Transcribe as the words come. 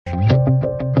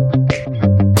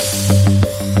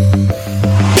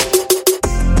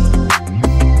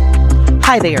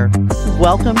Hi there.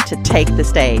 Welcome to Take the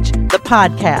Stage, the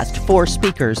podcast for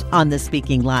speakers on the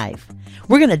speaking life.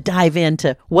 We're going to dive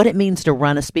into what it means to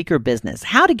run a speaker business,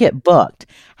 how to get booked,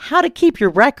 how to keep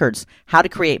your records, how to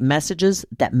create messages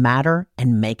that matter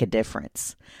and make a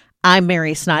difference. I'm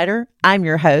Mary Snyder. I'm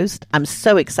your host. I'm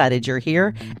so excited you're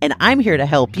here, and I'm here to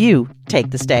help you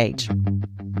take the stage.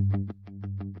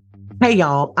 Hey,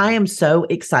 y'all. I am so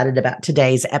excited about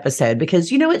today's episode because,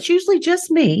 it's usually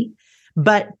just me.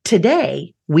 But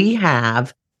today we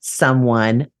have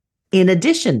someone in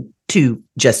addition to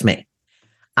just me.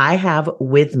 I have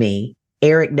with me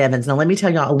Eric Nevins. Now, let me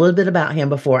tell y'all a little bit about him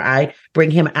before I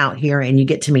bring him out here and you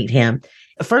get to meet him.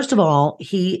 First of all,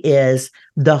 he is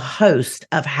the host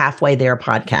of Halfway There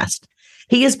podcast.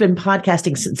 He has been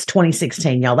podcasting since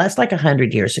 2016, y'all. That's like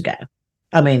 100 years ago.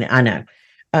 I mean, I know,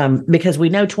 because we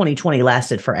know 2020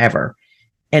 lasted forever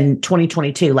and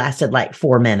 2022 lasted like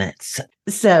 4 minutes.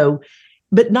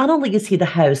 But not only is he the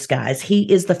host, guys, he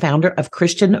is the founder of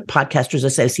Christian Podcasters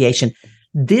Association.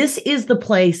 This is the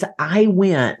place I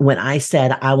went when I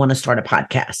said, I want to start a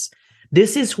podcast.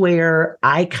 This is where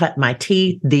I cut my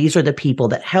teeth. These are the people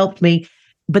that helped me.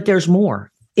 But there's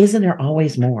more. Isn't there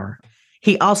always more?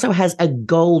 He also has a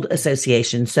gold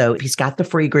association. So he's got the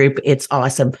free group. It's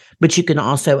awesome. But you can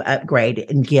also upgrade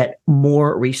and get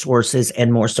more resources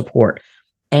and more support.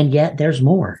 And yet there's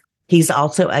more. He's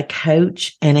also a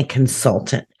coach and a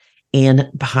consultant in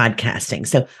podcasting.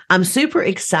 So I'm super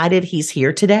excited he's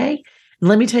here today.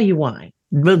 Let me tell you why.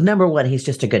 Number one, he's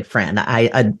just a good friend.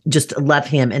 I just love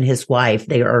him and his wife.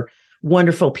 They are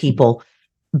wonderful people.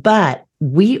 But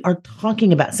we are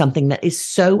talking about something that is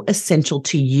so essential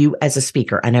to you as a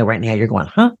speaker. I know right now you're going,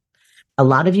 huh? A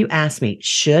lot of you ask me,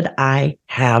 should I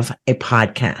have a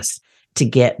podcast to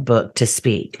get booked to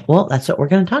speak? Well, that's what we're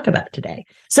going to talk about today.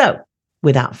 So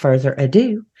without further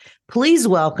ado, please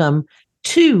welcome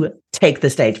to Take the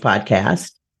Stage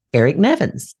podcast, Eric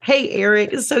Nevins. Hey,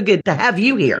 Eric, it's so good to have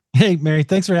you here. Hey, Mary,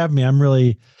 thanks for having me. I'm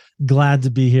really glad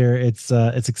to be here. It's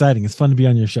exciting. It's fun to be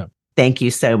on your show. Thank you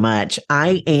so much.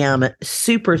 I am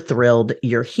super thrilled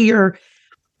you're here.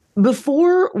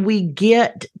 Before we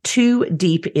get too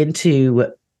deep into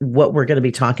what we're going to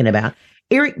be talking about,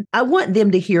 Eric, I want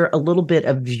them to hear a little bit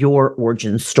of your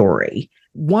origin story.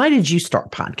 Why did you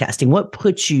start podcasting? What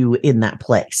put you in that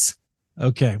place?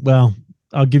 Okay, well,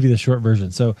 I'll give you the short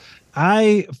version. So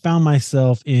I found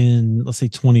myself in, let's say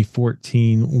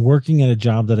 2014, working at a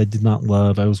job that I did not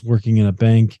love. I was working in a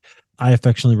bank. I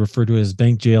affectionately refer to it as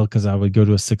bank jail because I would go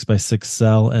to a 6x6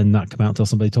 cell and not come out until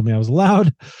somebody told me I was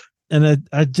allowed. And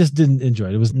I just didn't enjoy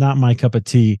it. It was not my cup of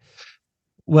tea.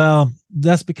 Well,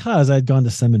 that's because I'd gone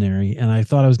to seminary and I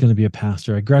thought I was going to be a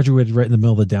pastor. I graduated right in the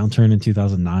middle of the downturn in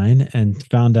 2009 and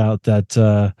found out that,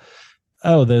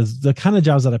 the kind of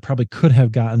jobs that I probably could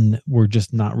have gotten were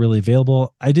just not really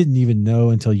available. I didn't even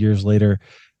know until years later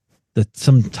that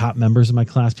some top members of my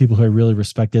class, people who I really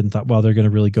respected and thought, well, they're going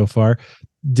to really go far,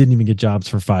 didn't even get jobs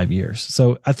for 5 years.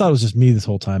 So I thought it was just me this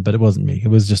whole time, but it wasn't me. It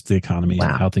was just the economy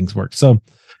and how things worked. So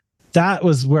that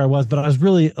was where I was, but I was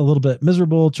really a little bit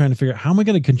miserable trying to figure out how am I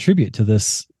going to contribute to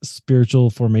this spiritual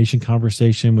formation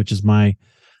conversation, which is my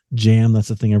jam. That's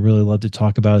the thing I really love to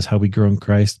talk about is how we grow in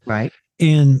Christ. Right.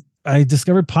 And I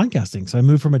discovered podcasting. So I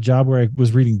moved from a job where I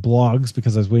was reading blogs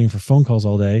because I was waiting for phone calls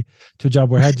all day to a job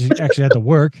where I had to actually had to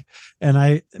work. And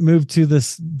I moved to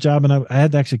this job and I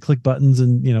had to actually click buttons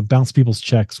and, bounce people's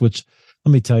checks, which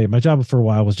let me tell you, my job for a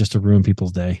while was just to ruin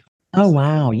people's day. Oh,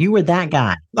 wow. You were that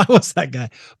guy. I was that guy.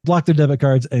 Block their debit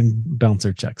cards and bounce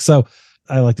their checks. So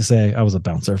I like to say I was a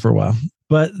bouncer for a while,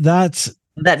 but that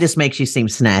just makes you seem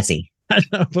snazzy. I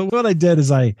know, but what I did is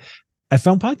I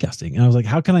found podcasting and I was like,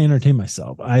 how can I entertain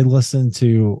myself? I listened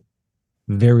to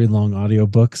very long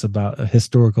audiobooks about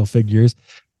historical figures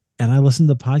and I listened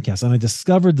to podcasts and I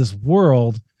discovered this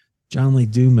world, John Lee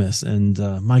Dumas and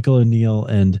Michael O'Neill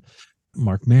and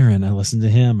Mark Maron. I listened to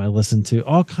him. I listened to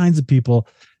all kinds of people.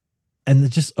 And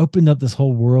it just opened up this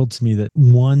whole world to me that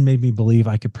one made me believe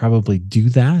I could probably do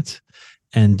that.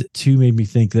 And two made me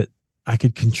think that I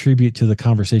could contribute to the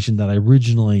conversation that I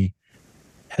originally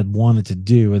had wanted to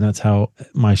do. And that's how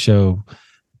my show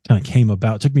kind of came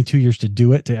about. It took me 2 years to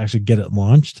do it, to actually get it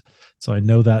launched. So I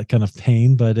know that kind of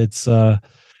pain, but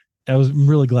I was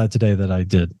really glad today that I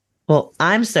did. Well,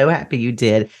 I'm so happy you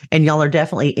did. And y'all are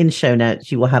definitely in show notes.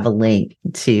 You will have a link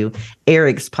to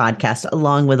Eric's podcast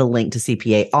along with a link to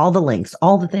CPA, all the links,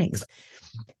 all the things.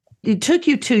 It took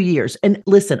you 2 years. And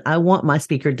listen, I want my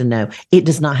speaker to know it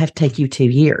does not have to take you 2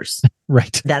 years.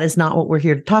 Right. That is not what we're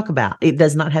here to talk about. It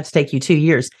does not have to take you 2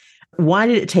 years. Why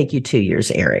did it take you 2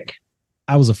 years, Eric?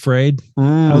 I was afraid.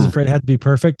 I was afraid it had to be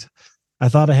perfect. I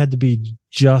thought I had to be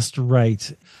just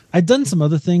right. I'd done some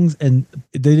other things and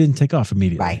they didn't take off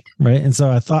immediately. Right. And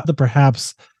so I thought that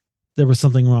perhaps there was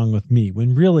something wrong with me,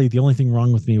 when really the only thing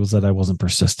wrong with me was that I wasn't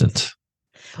persistent.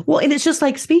 Well, and it's just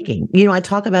like speaking. I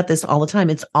talk about this all the time.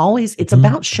 It's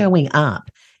about showing up.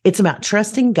 It's about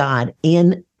trusting God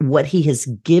in what he has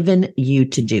given you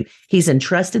to do. He's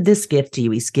entrusted this gift to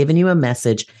you. He's given you a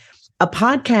message. A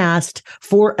podcast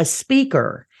for a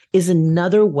speaker is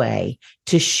another way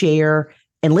to share,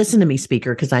 and listen to me,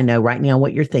 speaker, because I know right now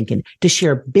what you're thinking, to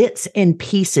share bits and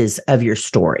pieces of your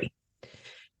story.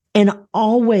 And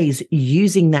always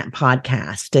using that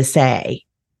podcast to say,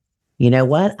 you know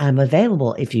what? I'm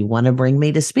available if you want to bring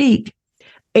me to speak.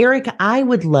 Eric, I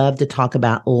would love to talk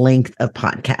about length of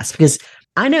podcast, because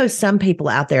I know some people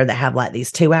out there that have like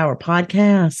these 2-hour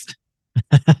podcasts.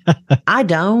 I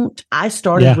don't. I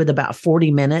started with about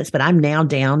 40 minutes, but I'm now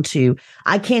down to,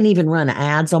 I can't even run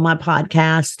ads on my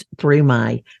podcast through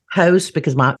my host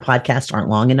because my podcasts aren't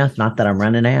long enough. Not that I'm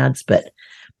running ads, but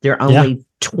they're only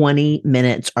 20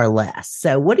 minutes or less.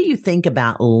 So what do you think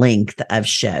about length of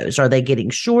shows? Are they getting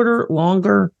shorter,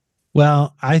 longer?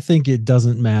 Well, I think it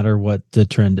doesn't matter what the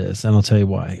trend is, and I'll tell you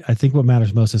why. I think what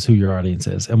matters most is who your audience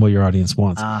is and what your audience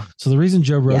wants. So the reason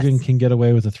Joe Rogan can get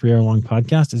away with a 3-hour-long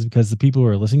podcast is because the people who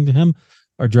are listening to him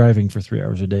are driving for 3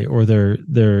 hours a day, or they're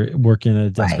working at a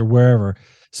desk or wherever.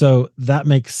 So that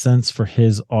makes sense for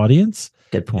his audience.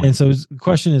 Good point. And so the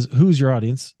question is, who's your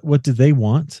audience? What do they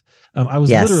want? I was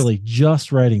literally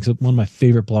just writing. So one of my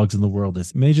favorite blogs in the world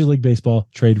is Major League Baseball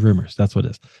Trade Rumors. That's what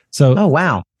it is. So, oh,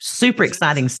 wow. Super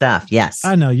exciting stuff. Yes.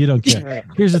 I know you don't care.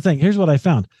 Here's the thing. Here's what I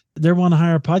found. They want to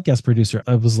hire a podcast producer.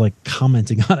 I was like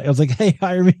commenting on it. I was like, hey,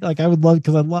 hire me. Like I would love,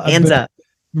 because I love. Hands up. I've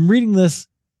been reading this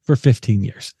for 15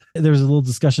 years. There was a little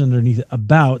discussion underneath it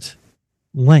about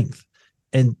length.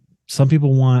 And some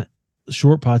people want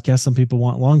short podcasts. Some people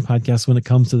want long podcasts when it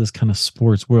comes to this kind of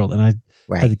sports world. And I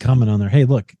had to comment on there. Hey,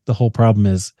 look, the whole problem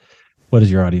is, what does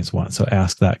your audience want? So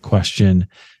ask that question.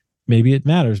 Maybe it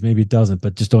matters, maybe it doesn't,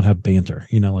 but just don't have banter.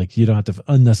 Like you don't have to have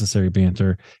unnecessary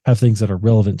banter. Have things that are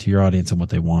relevant to your audience and what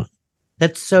they want.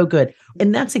 That's so good.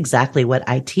 And that's exactly what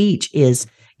I teach is,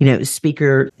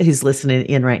 speaker who's listening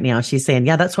in right now, she's saying,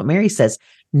 yeah, that's what Mary says.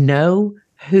 Know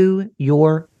who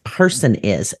your person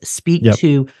is. Speak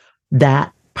to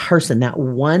that person, that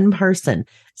one person.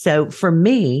 So for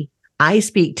me, I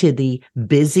speak to the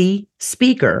busy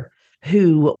speaker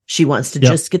who she wants to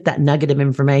just get that nugget of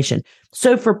information.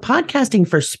 So for podcasting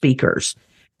for speakers,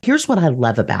 here's what I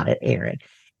love about it, Aaron,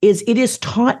 is it has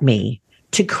taught me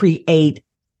to create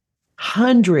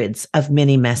hundreds of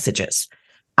mini messages.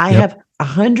 I have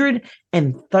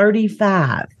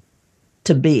 135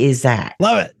 to be exact.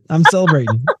 Love it. I'm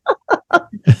celebrating.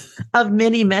 Of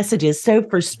many messages. So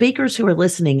for speakers who are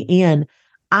listening in,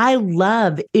 I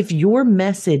love if your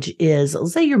message is,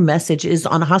 let's say your message is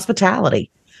on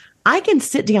hospitality. I can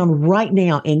sit down right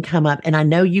now and come up, and I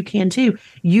know you can too.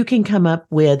 You can come up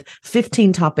with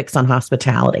 15 topics on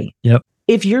hospitality. Yep.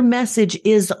 If your message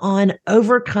is on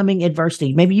overcoming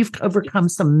adversity, maybe you've overcome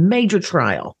some major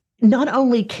trial. Not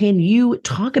only can you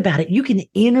talk about it, you can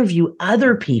interview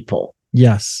other people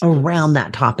around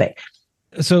that topic.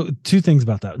 So 2 things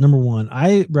about that. Number 1,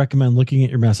 I recommend looking at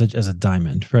your message as a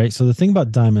diamond, right? So the thing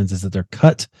about diamonds is that they're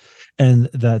cut and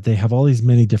that they have all these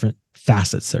many different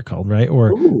facets, they're called, right?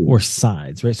 Or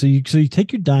sides, right? So you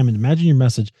take your diamond, imagine your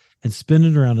message, and spin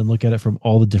it around and look at it from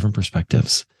all the different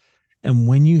perspectives. And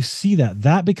when you see that,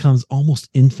 that becomes almost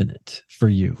infinite for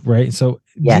you, right? So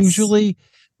usually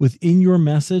within your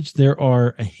message, there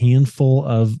are a handful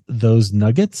of those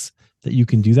nuggets that you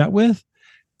can do that with.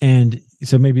 And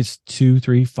so maybe it's 2,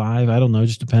 3, 5. I don't know. It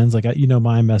just depends. Like,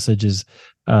 my message is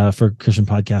for Christian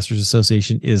Podcasters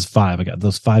Association is 5. I got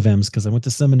those 5 M's because I went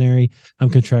to seminary. I'm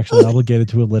contractually obligated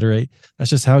to alliterate. That's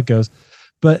just how it goes.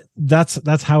 But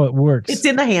that's how it works. It's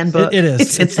in the handbook. It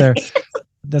is. It's there.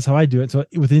 That's how I do it. So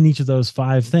within each of those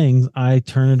 5 things, I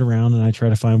turn it around and I try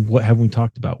to find what have we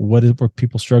talked about? What are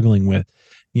people struggling with?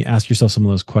 You ask yourself some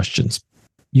of those questions.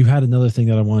 You had another thing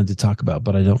that I wanted to talk about,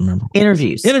 but I don't remember.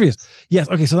 Interviews. Yes.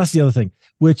 Okay. So that's the other thing,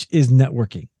 which is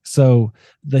networking. So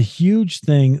the huge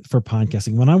thing for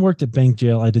podcasting, when I worked at Bank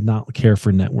Jail, I did not care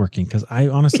for networking because I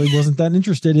honestly wasn't that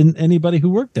interested in anybody who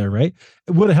worked there, right?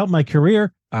 It would have helped my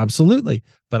career. Absolutely.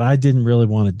 But I didn't really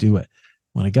want to do it.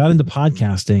 When I got into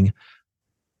podcasting,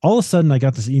 all of a sudden I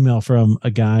got this email from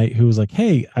a guy who was like,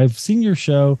 hey, I've seen your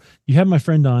show. You have my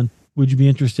friend on. Would you be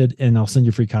interested? And I'll send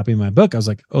you a free copy of my book. I was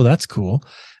like, oh, that's cool.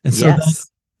 And so then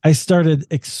I started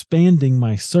expanding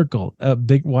my circle,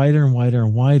 wider and wider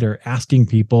and wider, asking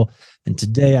people. And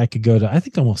today I could go to, I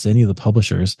think, almost any of the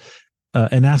publishers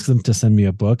and ask them to send me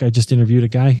a book. I just interviewed a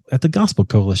guy at the Gospel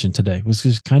Coalition today. It was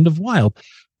just kind of wild.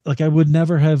 Like, I would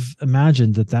never have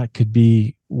imagined that could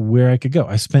be where I could go.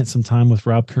 I spent some time with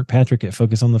Rob Kirkpatrick at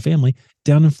Focus on the Family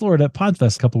down in Florida at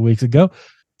PodFest a couple of weeks ago.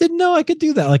 Didn't know I could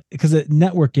do that. Like, because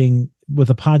networking with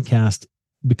a podcast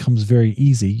becomes very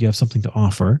easy. You have something to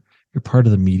offer. You're part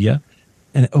of the media,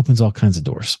 and it opens all kinds of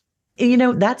doors.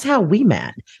 That's how we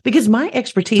met, because my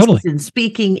expertise is in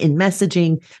speaking, in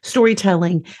messaging,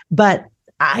 storytelling, but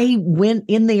I went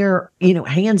in there,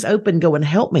 hands open going,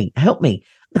 help me.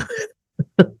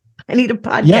 I need a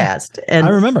podcast. Yeah, and I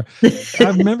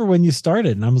remember when you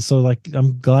started, and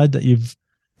I'm glad that you've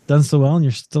done so well and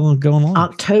you're still going on.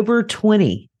 October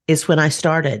 20 is when I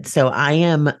started. So I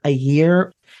am a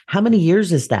year. How many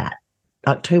years is that?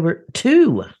 October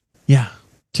 2. Yeah.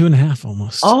 2.5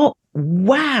 almost. Oh,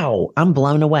 wow. I'm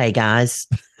blown away, guys.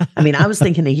 I mean, I was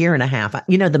thinking a year and a half.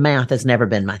 The math has never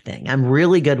been my thing. I'm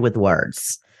really good with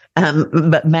words,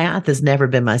 but math has never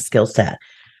been my skill set.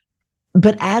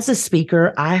 But as a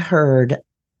speaker, I heard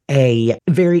a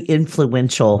very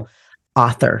influential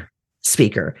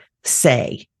speaker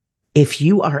say, if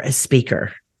you are a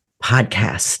speaker,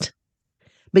 podcast,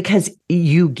 because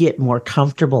you get more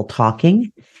comfortable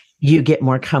talking. You get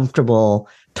more comfortable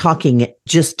talking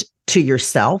just to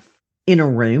yourself in a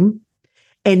room.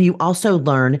 And you also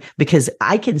learn, because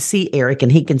I can see Eric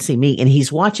and he can see me, and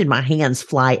he's watching my hands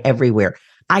fly everywhere.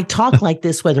 I talk like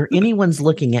this, whether anyone's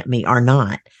looking at me or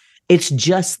not. It's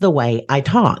just the way I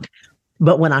talk.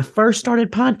 But when I first started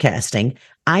podcasting,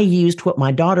 I used what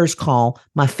my daughters call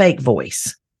my fake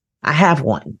voice. I have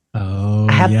one. Oh,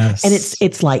 yes. And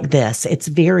it's like this. It's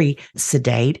very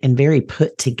sedate and very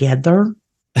put together.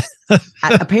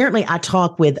 Apparently, I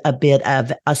talk with a bit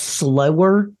of a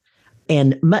slower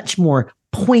and much more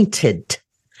pointed.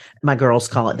 My girls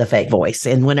call it the fake voice.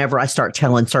 And whenever I start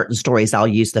telling certain stories, I'll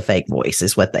use the fake voice,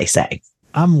 is what they say.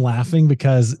 I'm laughing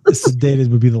because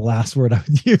sedated would be the last word I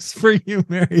would use for you,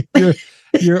 Mary.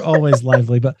 You're always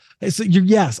lively, but so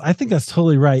yes, I think that's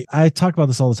totally right. I talk about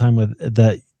this all the time with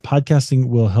that podcasting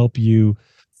will help you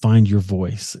find your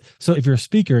voice. So if you're a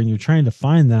speaker and you're trying to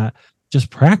find that, just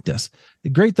practice. The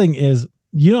great thing is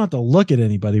you don't have to look at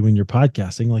anybody when you're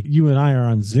podcasting. Like, you and I are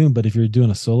on Zoom, but if you're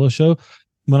doing a solo show,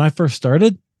 when I first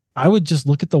started, I would just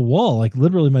look at the wall. Like,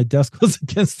 literally my desk was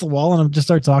against the wall and I would just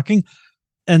start talking.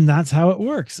 And that's how it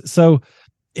works. So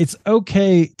it's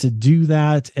okay to do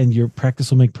that, and your practice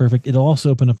will make perfect. It'll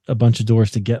also open up a bunch of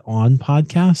doors to get on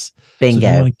podcasts. Bingo. So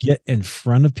if you want to get in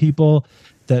front of people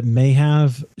that may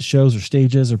have shows or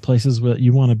stages or places where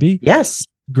you want to be. Yes.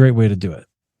 Great way to do it.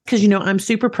 Because, I'm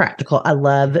super practical. I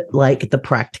love the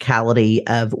practicality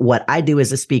of what I do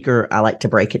as a speaker. I like to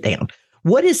break it down.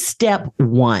 What is step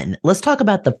one? Let's talk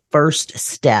about the first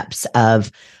steps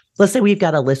of, let's say we've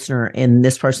got a listener and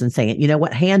this person's saying, you know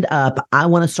what, hand up, I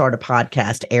want to start a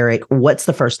podcast. Eric, what's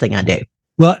the first thing I do?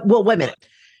 Well, wait a minute.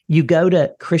 You go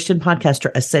to Christian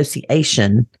Podcaster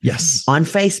Association on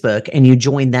Facebook and you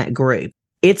join that group.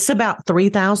 It's about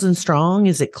 3,000 strong.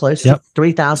 Is it close to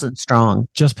 3,000 strong?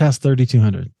 Just past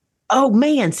 3,200. Oh,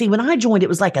 man. See, when I joined, it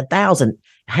was like 1,000.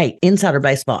 Hey, Insider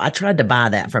Baseball, I tried to buy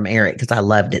that from Eric because I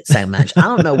loved it so much. I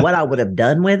don't know what I would have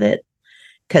done with it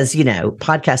because,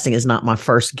 podcasting is not my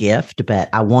first gift, but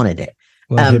I wanted it.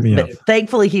 Well, hit me but up.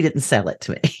 Thankfully, he didn't sell it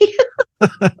to me.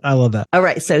 I love that. All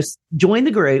right. So join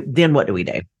the group. Then what do we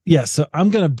do? Yeah. So I'm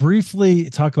going to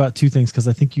briefly talk about two things because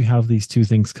I think you have these two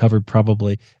things covered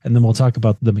probably. And then we'll talk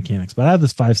about the mechanics. But I have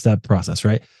this 5-step process,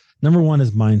 right? Number one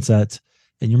is mindset.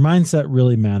 And your mindset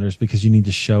really matters because you need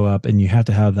to show up and you have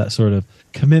to have that sort of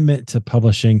commitment to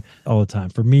publishing all the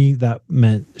time. For me, that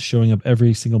meant showing up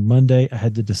every single Monday. I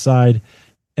had to decide,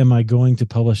 am I going to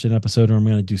publish an episode or am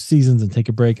I going to do seasons and take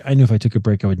a break? I knew if I took a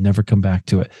break, I would never come back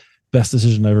to it. Best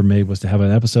decision I ever made was to have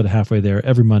an episode halfway there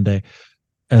every Monday,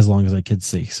 as long as I could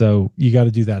see. So you got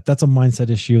to do that. That's a mindset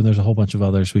issue. And there's a whole bunch of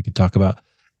others we could talk about.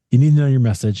 You need to know your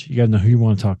message. You got to know who you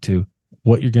want to talk to,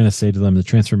 what you're going to say to them, the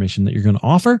transformation that you're going to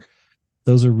offer.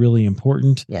 Those are really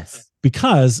important. Yes.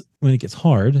 Because when it gets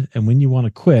hard and when you want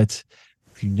to quit,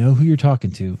 if you know who you're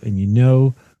talking to and you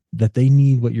know that they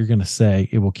need what you're going to say,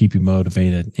 it will keep you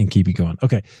motivated and keep you going.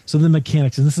 Okay. So the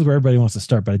mechanics, and this is where everybody wants to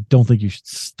start, but I don't think you should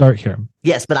start here.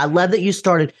 Yes. But I love that you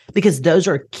started because those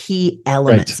are key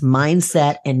elements,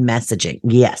 mindset and messaging.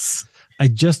 Yes. I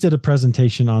just did a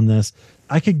presentation on this.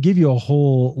 I could give you a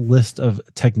whole list of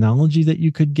technology that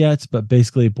you could get, but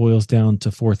basically it boils down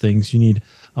to 4 things. You need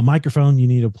a microphone. You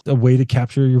need a way to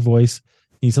capture your voice.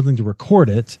 You need something to record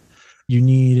it. You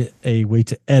need a way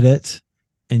to edit,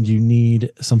 and you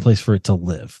need some place for it to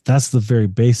live. That's the very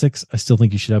basics. I still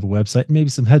think you should have a website, maybe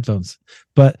some headphones.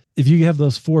 But if you have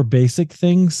those 4 basic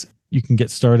things, you can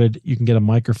get started. You can get a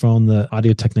microphone, the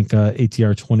Audio-Technica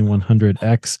ATR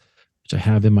 2100X, which I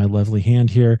have in my lovely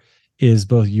hand here, is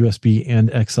both USB and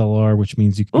XLR, which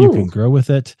means you can grow with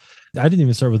it. I didn't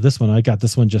even start with this one. I got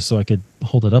this one just so I could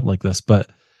hold it up like this, but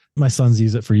my sons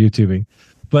use it for YouTubing.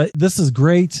 But this is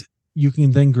great. You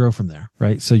can then grow from there,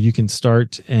 right? So you can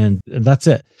start and that's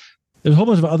it. There's a whole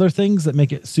bunch of other things that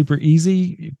make it super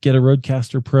easy. You get a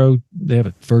Rodecaster Pro. They have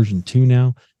a version 2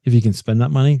 now, if you can spend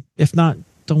that money. If not,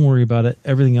 don't worry about it.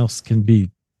 Everything else can be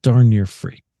darn near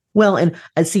free. Well, and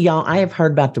see, y'all, I have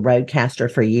heard about the Rodecaster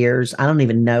for years. I don't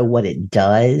even know what it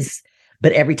does,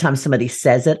 but every time somebody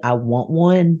says it, I want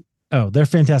one. Oh, they're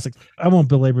fantastic. I won't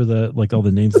belabor all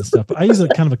the names and stuff, but I use a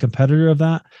kind of a competitor of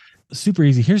that. Super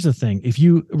easy. Here's the thing. If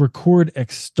you record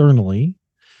externally,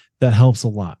 that helps a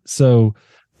lot. So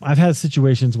I've had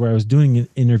situations where I was doing an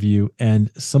interview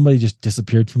and somebody just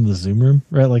disappeared from the Zoom room,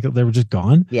 right? Like they were just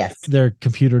gone. Yes. Their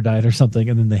computer died or something,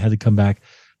 and then they had to come back.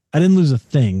 I didn't lose a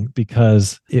thing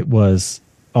because it was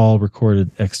all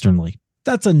recorded externally.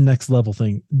 That's a next level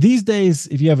thing. These days,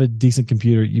 if you have a decent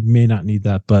computer, you may not need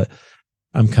that, but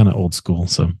I'm kind of old school.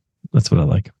 So that's what I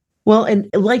like. Well, and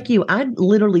like you, I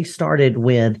literally started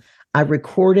with, I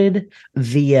recorded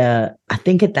via, I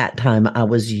think at that time I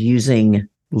was using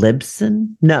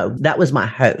Libsyn. No, that was my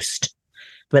host,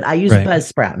 but I use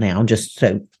Buzzsprout now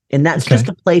and that's just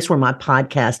a place where my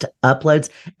podcast uploads.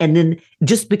 And then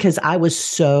just because I was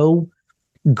so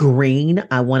green,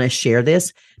 I want to share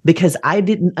this because I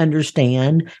didn't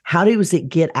understand how does it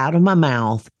get out of my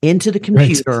mouth into the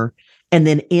computer and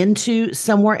then into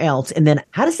somewhere else. And then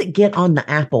how does it get on the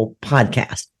Apple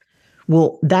podcast?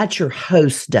 Well, that's your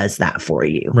host does that for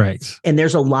you. Right. And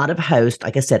there's a lot of hosts.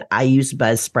 Like I said, I use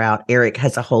Buzzsprout. Eric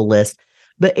has a whole list.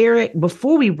 But Eric,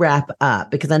 before we wrap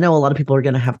up, because I know a lot of people are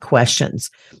going to have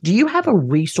questions, do you have a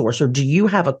resource or do you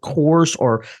have a course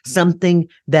or something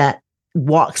that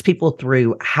walks people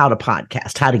through how to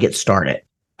podcast, how to get started?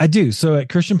 I do. So at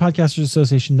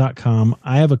ChristianPodcastersAssociation.com,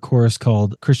 I have a course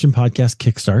called Christian Podcast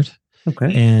Kickstart.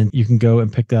 Okay. And you can go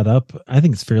and pick that up. I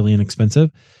think it's fairly inexpensive.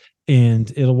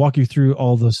 And it'll walk you through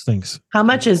all those things. How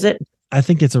much is it? I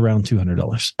think it's around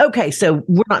 $200. Okay, so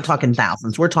we're not talking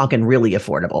thousands. We're talking really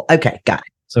affordable. Okay, got it.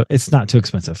 So it's not too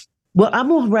expensive. Well, I'm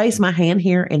going to raise my hand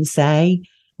here and say,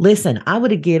 listen, I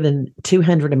would have given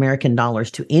 $200 American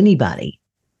to anybody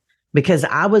because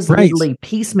I was literally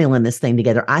piecemealing this thing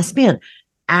together. I spent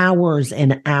hours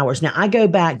and hours. Now, I go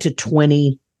back to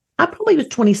I probably was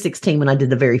 2016 when I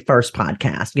did the very first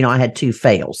podcast. I had 2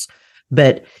 fails,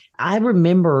 but I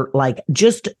remember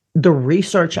just the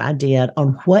research I did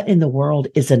on what in the world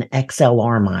is an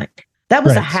XLR mic. That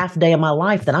was a half day of my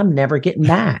life that I'm never getting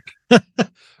back.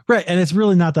 Right. And it's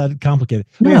really not that complicated.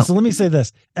 No. Okay, so let me say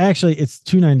this. Actually, it's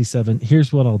 $297.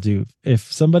 Here's what I'll do.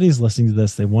 If somebody's listening to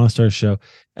this, they want to start a show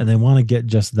and they want to get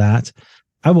just that,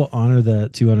 I will honor the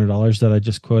 $200 that I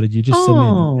just quoted. You just send me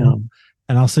an email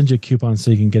and I'll send you a coupon so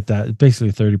you can get that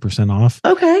basically 30% off.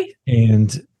 Okay.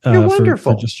 And you're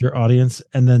wonderful. For just your audience.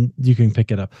 And then you can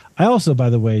pick it up. I also, by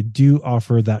the way, do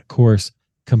offer that course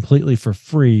completely for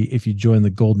free if you join the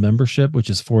gold membership, which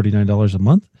is $49 a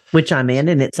month. Which I'm in,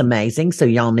 and it's amazing. So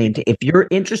y'all need to, if you're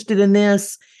interested in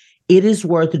this, it is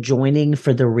worth joining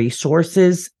for the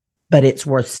resources, but it's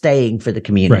worth staying for the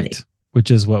community. Right.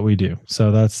 Which is what we do.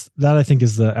 So that I think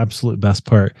is the absolute best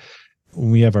part.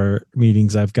 When we have our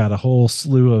meetings, I've got a whole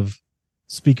slew of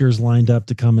speakers lined up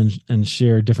to come and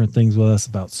share different things with us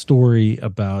about story,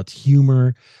 about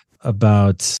humor,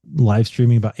 about live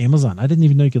streaming, about Amazon. I didn't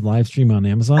even know you could live stream on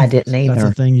Amazon. I didn't either.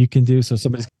 That's a thing you can do. So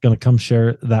somebody's going to come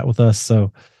share that with us.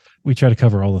 So we try to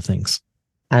cover all the things.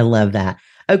 I love that.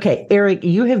 Okay, Eric,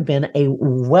 you have been a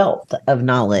wealth of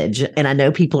knowledge, and I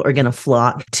know people are going to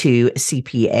flock to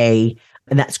CPA,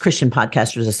 and that's Christian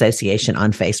Podcasters Association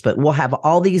on Facebook. We'll have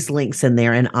all these links in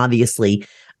there, and obviously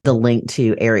the link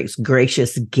to Eric's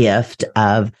gracious gift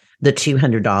of the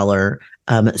 $200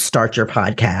 Start Your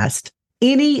Podcast.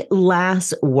 Any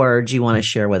last words you want to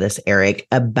share with us, Eric,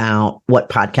 about what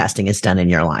podcasting has done in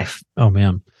your life? Oh,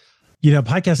 man.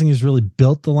 Podcasting has really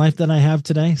built the life that I have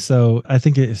today. So I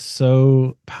think it is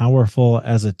so powerful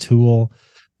as a tool,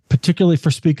 particularly for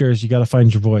speakers. You got to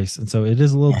find your voice. And so it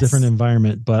is a little different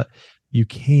environment, but you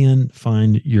can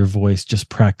find your voice. Just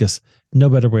practice. No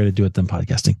better way to do it than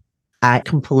podcasting. I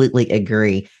completely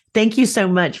agree. Thank you so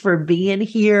much for being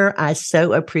here. I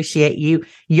so appreciate you.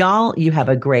 Y'all, you have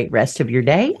a great rest of your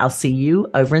day. I'll see you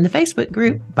over in the Facebook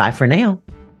group. Bye for now.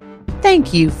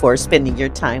 Thank you for spending your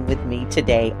time with me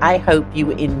today. I hope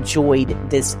you enjoyed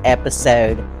this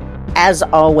episode. As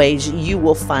always, you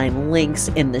will find links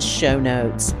in the show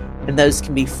notes, and those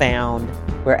can be found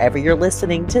wherever you're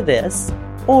listening to this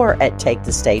or at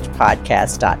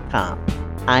takethestagepodcast.com.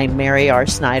 I'm Mary R.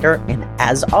 Snyder, and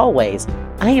as always,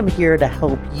 I am here to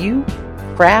help you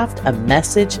craft a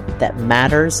message that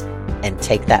matters and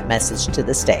take that message to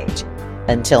the stage.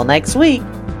 Until next week,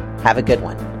 have a good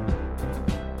one.